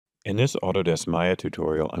In this Autodesk Maya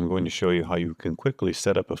tutorial, I'm going to show you how you can quickly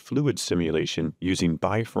set up a fluid simulation using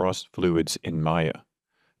Bifrost Fluids in Maya.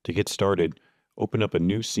 To get started, open up a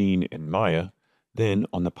new scene in Maya, then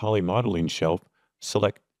on the Poly Modeling shelf,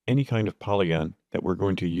 select any kind of polygon that we're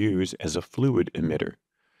going to use as a fluid emitter.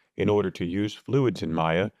 In order to use fluids in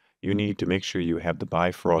Maya, you need to make sure you have the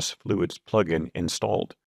Bifrost Fluids plugin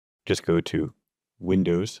installed. Just go to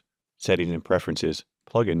Windows, Settings and Preferences,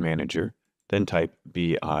 Plugin Manager, then type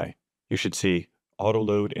BI. You should see Auto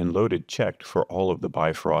Load and Loaded checked for all of the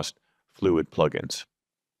Bifrost Fluid plugins.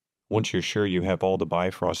 Once you're sure you have all the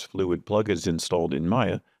Bifrost Fluid plugins installed in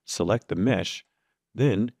Maya, select the mesh,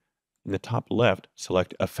 then in the top left,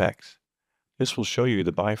 select Effects. This will show you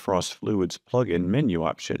the Bifrost Fluids plugin menu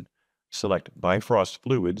option. Select Bifrost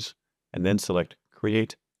Fluids and then select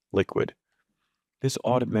Create Liquid. This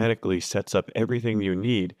automatically sets up everything you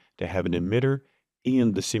need to have an emitter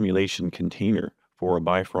and the simulation container for a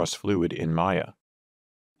Bifrost fluid in Maya.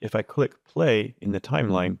 If I click play in the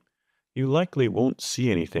timeline, you likely won't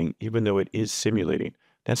see anything even though it is simulating.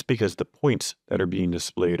 That's because the points that are being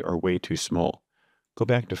displayed are way too small. Go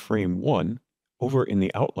back to frame 1. Over in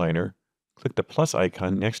the outliner, click the plus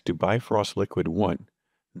icon next to Bifrost Liquid 1.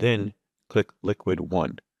 Then click Liquid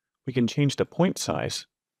 1. We can change the point size.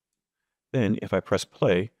 Then if I press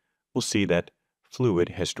play, we'll see that fluid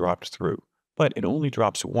has dropped through, but it only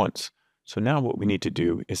drops once. So now what we need to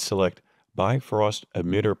do is select Bifrost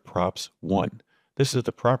Emitter Props 1. This is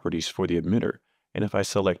the properties for the emitter. And if I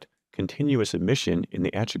select Continuous Emission in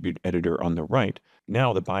the attribute editor on the right,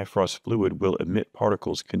 now the Bifrost fluid will emit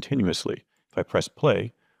particles continuously. If I press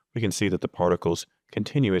play, we can see that the particles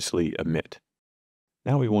continuously emit.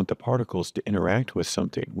 Now we want the particles to interact with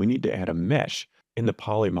something. We need to add a mesh. In the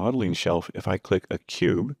Poly Modeling shelf, if I click a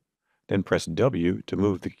cube, then press W to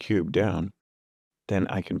move the cube down, then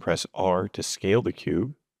I can press R to scale the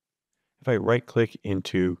cube. If I right-click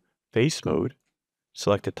into face mode,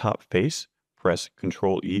 select the top face, press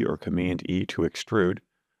Ctrl E or Command E to extrude,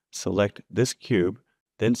 select this cube,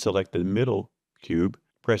 then select the middle cube,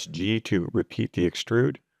 press G to repeat the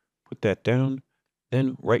extrude, put that down,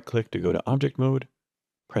 then right-click to go to object mode,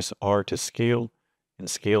 press R to scale, and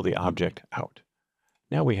scale the object out.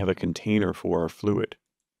 Now we have a container for our fluid.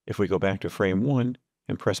 If we go back to frame 1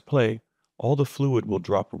 and press play, all the fluid will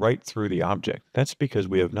drop right through the object. That's because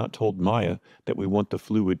we have not told Maya that we want the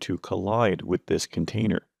fluid to collide with this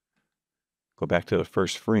container. Go back to the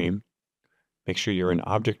first frame, make sure you're in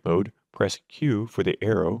object mode, press Q for the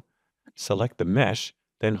arrow, select the mesh,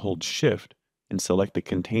 then hold Shift and select the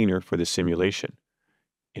container for the simulation.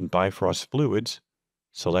 In Bifrost Fluids,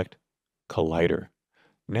 select Collider.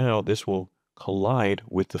 Now this will collide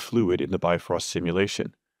with the fluid in the Bifrost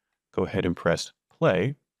simulation. Go ahead and press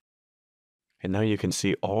play. And now you can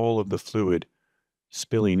see all of the fluid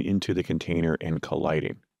spilling into the container and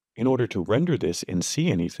colliding. In order to render this and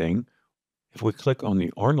see anything, if we click on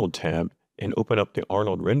the Arnold tab and open up the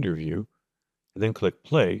Arnold render view, and then click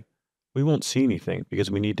play, we won't see anything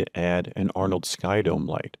because we need to add an Arnold SkyDome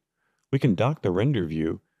light. We can dock the render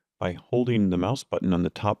view by holding the mouse button on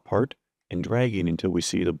the top part and dragging until we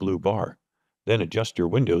see the blue bar. Then adjust your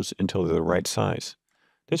windows until they're the right size.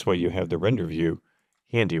 This way you have the render view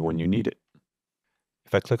handy when you need it.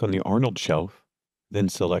 If I click on the Arnold shelf, then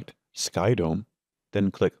select SkyDome,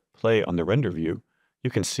 then click play on the render view, you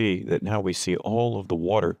can see that now we see all of the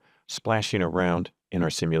water splashing around in our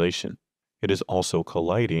simulation. It is also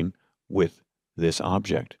colliding with this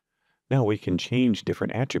object. Now we can change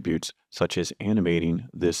different attributes such as animating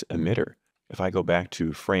this emitter. If I go back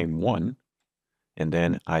to frame 1 and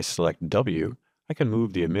then I select W, I can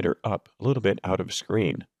move the emitter up a little bit out of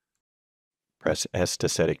screen. Press S to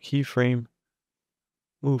set a keyframe.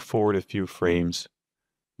 Move forward a few frames,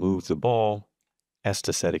 move the ball, S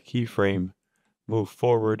to set a keyframe, move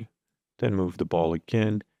forward, then move the ball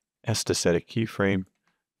again, S to set a keyframe,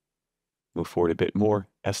 move forward a bit more,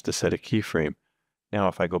 S to set a keyframe. Now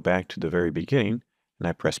if I go back to the very beginning and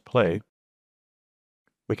I press play,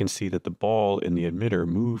 we can see that the ball and the emitter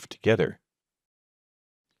move together.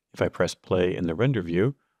 If I press play in the render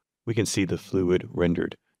view, we can see the fluid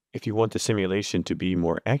rendered. If you want the simulation to be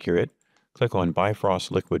more accurate, click on Bifrost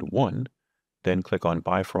Liquid 1, then click on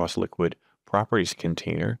Bifrost Liquid Properties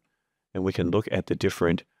Container, and we can look at the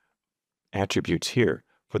different attributes here.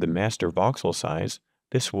 For the master voxel size,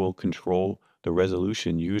 this will control the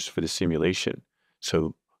resolution used for the simulation.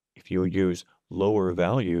 So if you use lower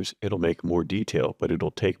values, it'll make more detail, but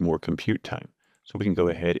it'll take more compute time. So we can go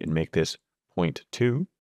ahead and make this 0.2.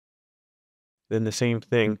 Then the same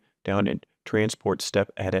thing down in Transport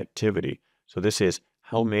Step Adaptivity. So this is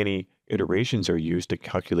how many iterations are used to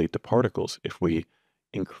calculate the particles. If we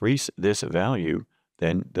increase this value,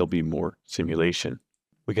 then there'll be more simulation.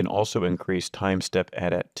 We can also increase time step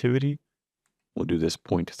additivity. We'll do this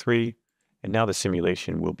 0.3, and now the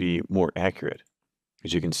simulation will be more accurate.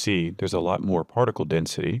 As you can see, there's a lot more particle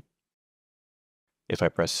density. If I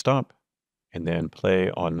press stop and then play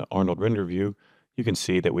on the Arnold render view, you can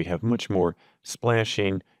see that we have much more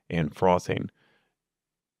splashing and frothing.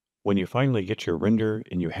 When you finally get your render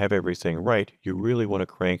and you have everything right, you really want to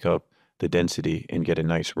crank up the density and get a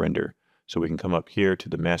nice render. So we can come up here to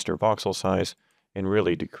the master voxel size and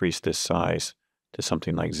really decrease this size to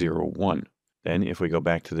something like 0.1. Then if we go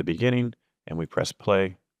back to the beginning and we press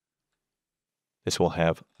play, this will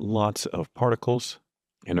have lots of particles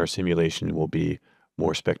and our simulation will be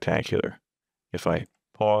more spectacular. If I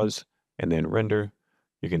pause and then render,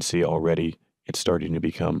 you can see already it's starting to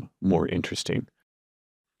become more interesting.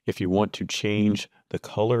 If you want to change the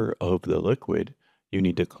color of the liquid, you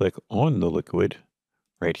need to click on the liquid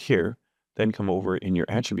right here, then come over in your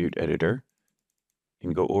attribute editor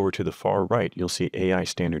and go over to the far right. You'll see AI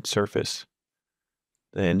standard surface.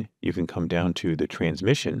 Then you can come down to the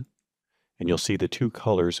transmission and you'll see the two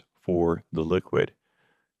colors for the liquid.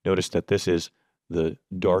 Notice that this is the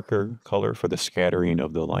darker color for the scattering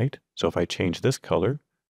of the light. So if I change this color,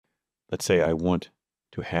 let's say I want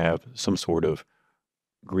to have some sort of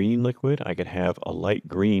green liquid, I could have a light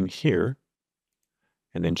green here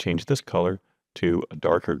and then change this color to a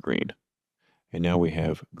darker green. And now we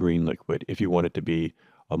have green liquid. If you want it to be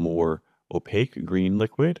a more opaque green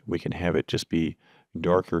liquid, we can have it just be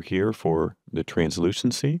darker here for the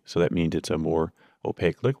translucency. So that means it's a more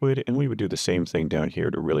opaque liquid. And we would do the same thing down here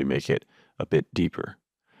to really make it a bit deeper.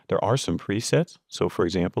 There are some presets. So for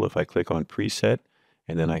example, if I click on preset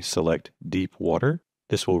and then I select deep water,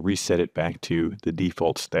 this will reset it back to the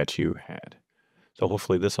defaults that you had. So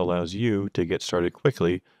hopefully this allows you to get started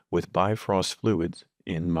quickly with Bifrost Fluids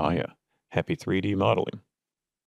in Maya. Happy 3D modeling.